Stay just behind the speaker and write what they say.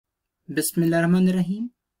Bismillahirrahmanirrahim.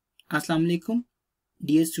 Assalamu alaikum.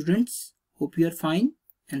 Dear students, hope you are fine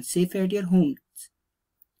and safe at your homes.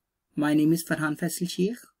 My name is Farhan Faisal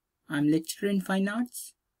Sheikh. I am lecturer in Fine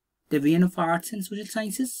Arts, Division of Arts and Social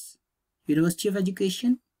Sciences, University of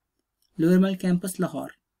Education, Lower Mall Campus,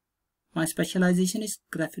 Lahore. My specialization is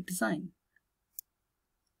graphic design.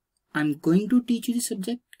 I am going to teach you the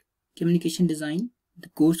subject Communication Design. The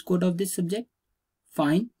course code of this subject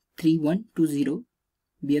Fine 3120.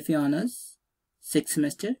 BFA Honours, 6th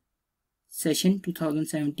semester, session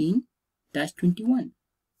 2017-21.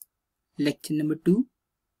 Lecture number 2,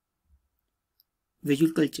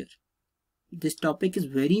 Visual Culture. This topic is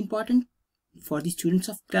very important for the students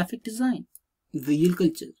of graphic design. Visual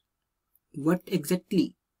culture. What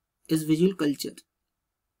exactly is visual culture?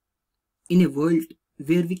 In a world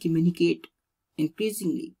where we communicate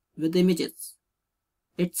increasingly with images,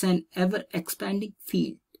 it's an ever-expanding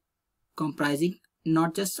field comprising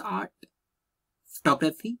not just art,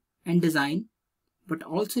 photography and design, but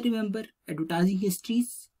also remember advertising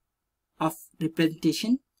histories of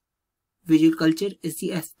representation. Visual culture is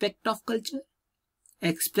the aspect of culture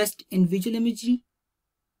expressed in visual imagery.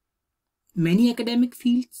 Many academic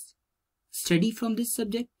fields study from this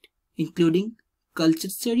subject, including culture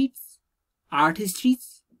studies, art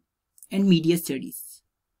histories, and media studies.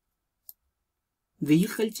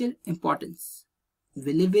 Visual culture importance.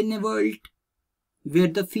 We live in a world where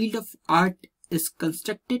the field of art is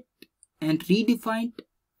constructed and redefined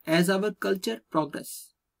as our culture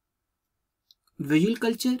progresses. Visual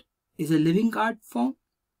culture is a living art form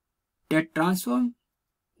that transforms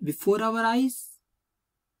before our eyes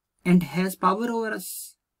and has power over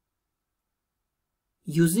us.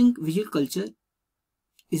 Using visual culture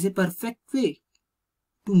is a perfect way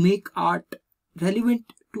to make art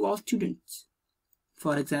relevant to all students.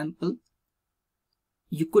 For example,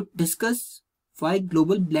 you could discuss why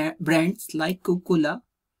global brands like Coca-Cola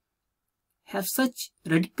have such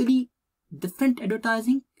radically different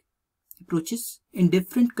advertising approaches in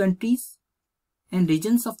different countries and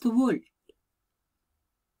regions of the world.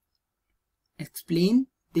 Explain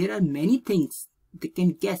there are many things they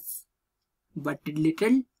can guess, but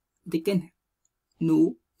little they can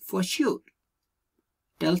know for sure.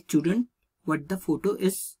 Tell students what the photo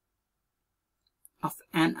is of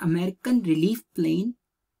an American relief plane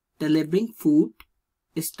delivering food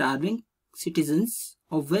to starving citizens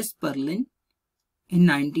of West Berlin in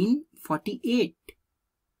 1948.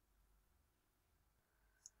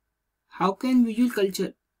 How can visual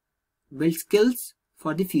culture build skills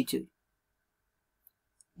for the future?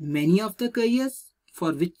 Many of the careers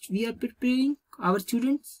for which we are preparing our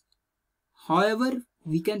students, however,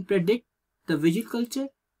 we can predict the visual culture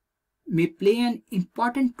may play an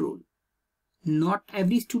important role. Not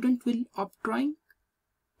every student will opt drawing,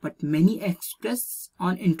 but many express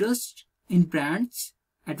an interest in brands,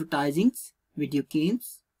 advertisings, video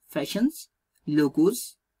games, fashions,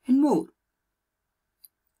 logos, and more.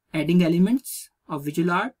 Adding elements of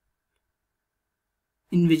visual art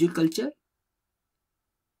in visual culture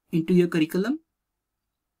into your curriculum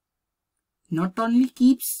not only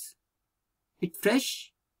keeps it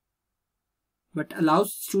fresh, but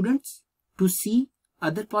allows students to see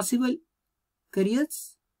other possible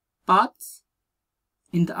careers, paths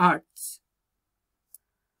in the arts.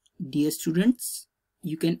 Dear students,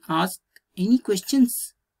 you can ask any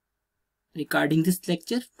questions regarding this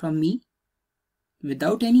lecture from me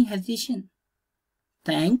without any hesitation.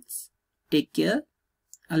 Thanks. Take care.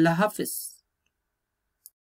 Allah Hafiz.